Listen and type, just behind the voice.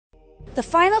The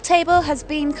final table has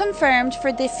been confirmed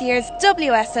for this year's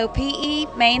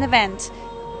WSOPE main event.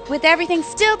 With everything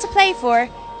still to play for,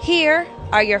 here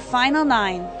are your final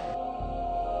 9.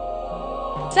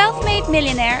 Self-made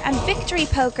millionaire and Victory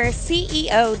Poker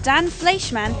CEO Dan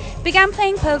Fleyshman began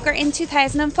playing poker in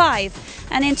 2005,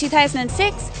 and in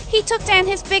 2006 he took down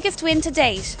his biggest win to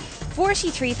date,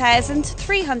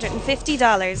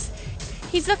 $43,350.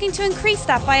 He's looking to increase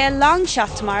that by a long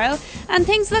shot tomorrow, and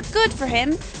things look good for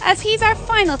him as he's our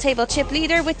final table chip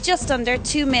leader with just under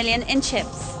 2 million in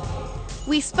chips.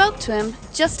 We spoke to him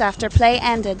just after play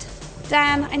ended.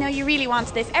 Dan, I know you really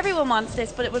wanted this. Everyone wants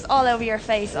this, but it was all over your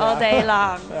face all day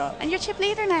long. Yeah. And you're chip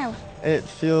leader now. It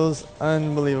feels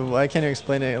unbelievable. I can't even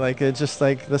explain it. Like, it's just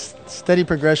like this steady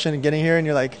progression and getting here, and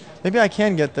you're like, maybe I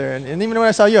can get there. And even when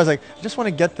I saw you, I was like, I just want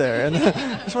to get there. And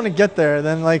I just want to get there. And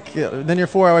then, like, then you're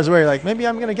 4 hours away. You're like, maybe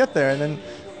I'm going to get there. And then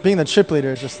being the chip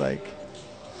leader is just like,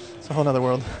 it's a whole nother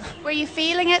world. Were you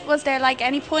feeling it? Was there like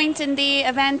any point in the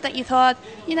event that you thought,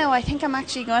 you know, I think I'm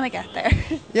actually going to get there?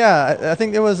 Yeah, I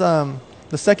think it was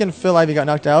the second Phil Ivey got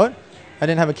knocked out. I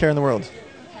didn't have a care in the world.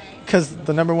 Because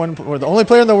the number one, or the only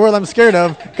player in the world I'm scared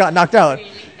of, got knocked out.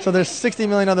 So there's 60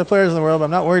 million other players in the world, but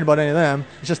I'm not worried about any of them.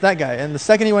 It's just that guy. And the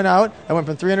second he went out, I went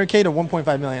from 300K to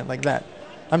 1.5 million, like that.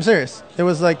 I'm serious. It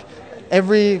was like I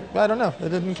don't know, I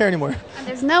didn't care anymore. And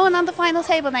there's no one on the final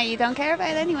table now. You don't care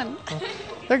about anyone.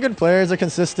 They're good players, they're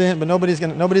consistent, but nobody's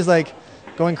like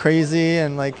going crazy,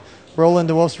 and like Roland,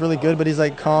 the Wolfe's really good, but he's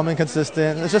like calm and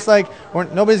consistent. It's just like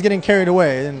nobody's getting carried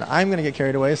away, and I'm going to get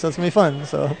carried away, so it's going to be fun.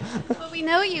 So. Well, we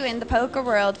know you in the poker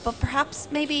world, but perhaps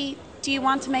maybe do you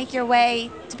want to make your way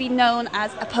to be known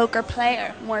as a poker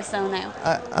player more so now?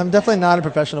 I'm definitely not a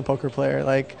professional poker player.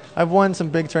 Like, I've won some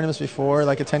big tournaments before,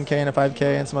 like a 10K and a 5K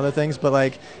and some other things, but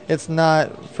like it's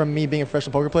not from me being a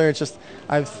professional poker player. It's just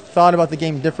I've thought about the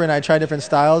game different. I try different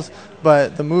styles,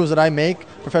 but the moves that I make,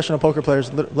 professional poker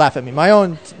players laugh at me.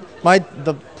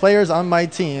 The players on my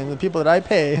team, the people that I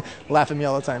pay, laugh at me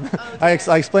all the time. I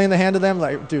explain the hand to them,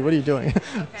 like, dude, what are you doing?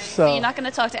 Okay. So you're not going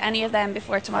to talk to any of them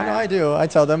before tomorrow? No, I do. I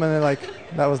tell them, and they're like,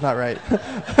 that was not right.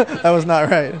 That was not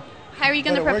right. How are you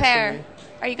going to prepare?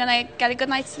 Are you going to get a good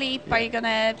night's sleep? Yeah. Are you going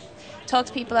to talk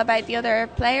to people about the other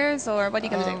players, or what are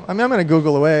you going to do? I mean, I'm going to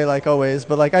Google away, like always,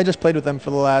 but like I just played with them for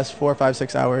the last 4, 5,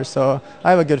 6 hours, so I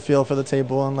have a good feel for the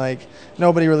table, and like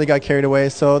nobody really got carried away.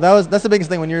 So that's the biggest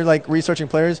thing when you're like researching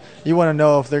players. You want to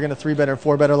know if they're going to 3-bet or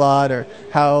 4-bet a lot, or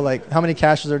how many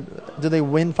cashes do they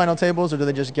win final tables, or do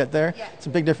they just get there? Yeah. It's a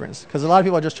big difference, because a lot of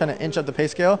people are just trying to inch up the pay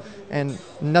scale, and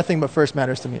nothing but first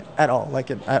matters to me at all,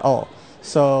 at all.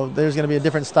 So there's going to be a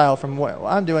different style from what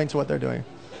I'm doing to what they're doing.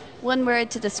 One word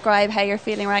to describe how you're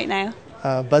feeling right now.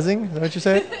 Buzzing, is that what you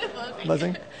say?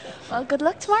 Buzzing. Well, good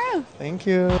luck tomorrow. Thank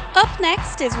you. Up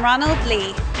next is Ronald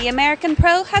Lee. The American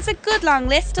pro has a good long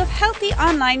list of healthy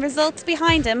online results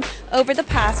behind him over the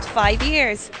past 5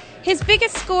 years. His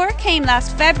biggest score came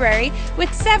last February with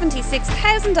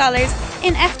 $76,000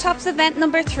 in F-Top's event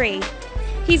number 3.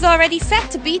 He's already set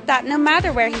to beat that no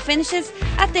matter where he finishes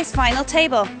at this final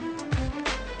table.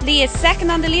 Lee is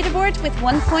second on the leaderboard with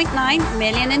 1.9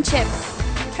 million in chips.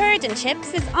 Third in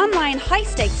chips is online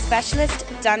high-stakes specialist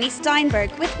Danny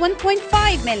Steinberg with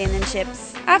 1.5 million in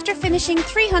chips. After finishing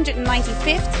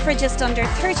 395th for just under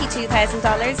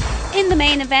 $32,000 in the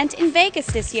main event in Vegas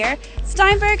this year,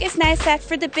 Steinberg is now set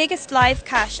for the biggest live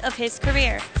cash of his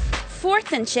career.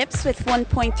 Fourth in chips with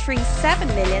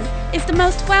 1.37 million is the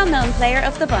most well-known player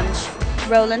of the bunch,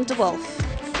 Roland the Wolfe.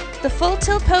 The Full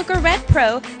Tilt Poker Red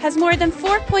Pro has more than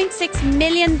 $4.6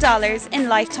 million in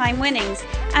lifetime winnings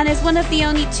and is one of the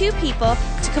only 2 people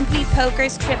to complete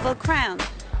poker's Triple Crown,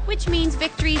 which means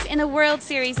victories in a World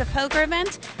Series of Poker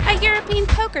event, a European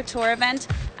Poker Tour event,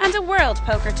 and a World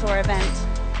Poker Tour event.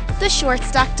 The short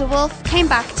stack to Wolfe came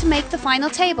back to make the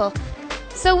final table,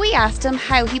 so we asked him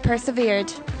how he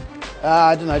persevered.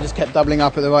 I don't know, just kept doubling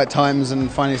up at the right times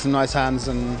and finding some nice hands,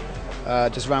 and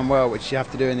just ran well, which you have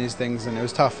to do in these things, and it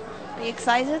was tough. Are you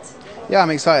excited? Yeah, I'm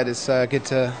excited. It's good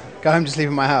to go home to sleep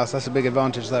in my house. That's a big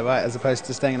advantage though, right, as opposed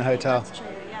to staying in a hotel. That's true,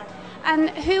 yeah. And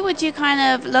who would you kind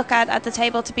of look at the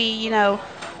table to be,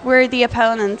 worthy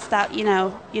opponents that,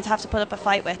 you'd have to put up a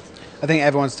fight with? I think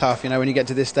everyone's tough. When you get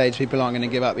to this stage, people aren't going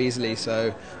to give up easily,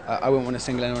 so I wouldn't want to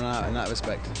single anyone out in that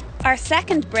respect. Our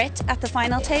second Brit at the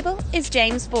final table is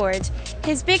James Board.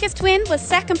 His biggest win was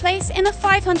second place in a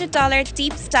 $500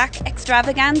 deep stack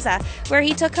extravaganza, where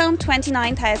he took home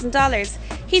 $29,000.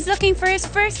 He's looking for his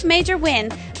first major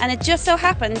win, and it just so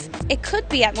happens it could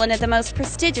be at one of the most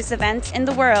prestigious events in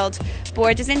the world.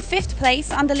 Board is in 5th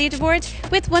place on the leaderboard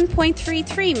with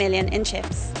 1.33 million in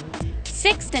chips.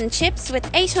 Sixth in chips with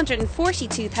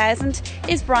 $842,000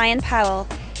 is Brian Powell.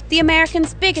 The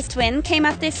American's biggest win came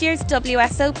at this year's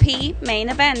WSOP main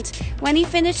event, when he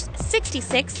finished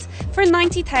 66th for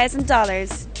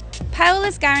 $90,000. Powell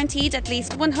is guaranteed at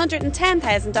least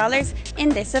 $110,000 in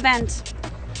this event.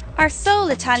 Our sole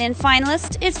Italian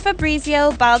finalist is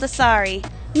Fabrizio Baldassari.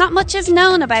 Not much is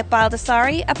known about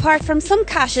Baldassari apart from some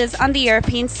cashes on the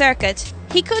European circuit.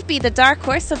 He could be the dark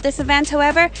horse of this event,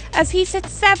 however, as he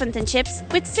sits 7th in chips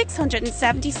with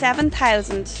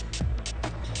 $677,000.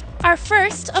 Our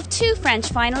first of 2 French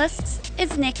finalists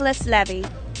is Nicolas Levy.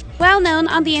 Well known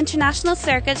on the international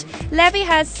circuit, Levy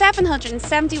has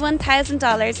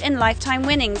 $771,000 in lifetime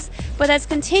winnings, but has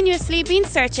continuously been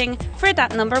searching for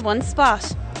that number 1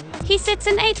 spot. He sits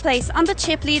in 8th place on the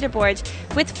chip leaderboard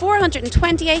with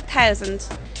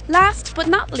 $428,000. Last but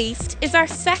not least is our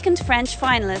second French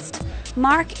finalist,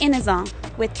 Marc Inazan,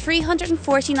 with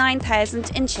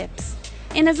 $349,000 in chips.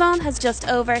 Inazan has just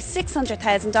over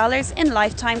 $600,000 in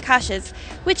lifetime cashes,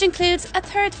 which includes a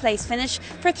 3rd place finish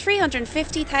for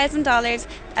 $350,000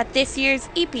 at this year's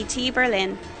EPT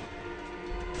Berlin.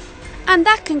 And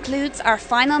that concludes our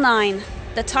final 9.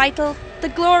 The title, the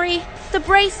glory, the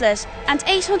bracelet and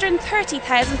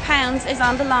 £830,000 is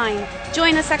on the line.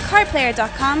 Join us at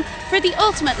cardplayer.com for the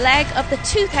ultimate leg of the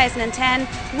 2010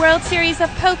 World Series of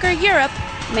Poker Europe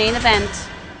main event.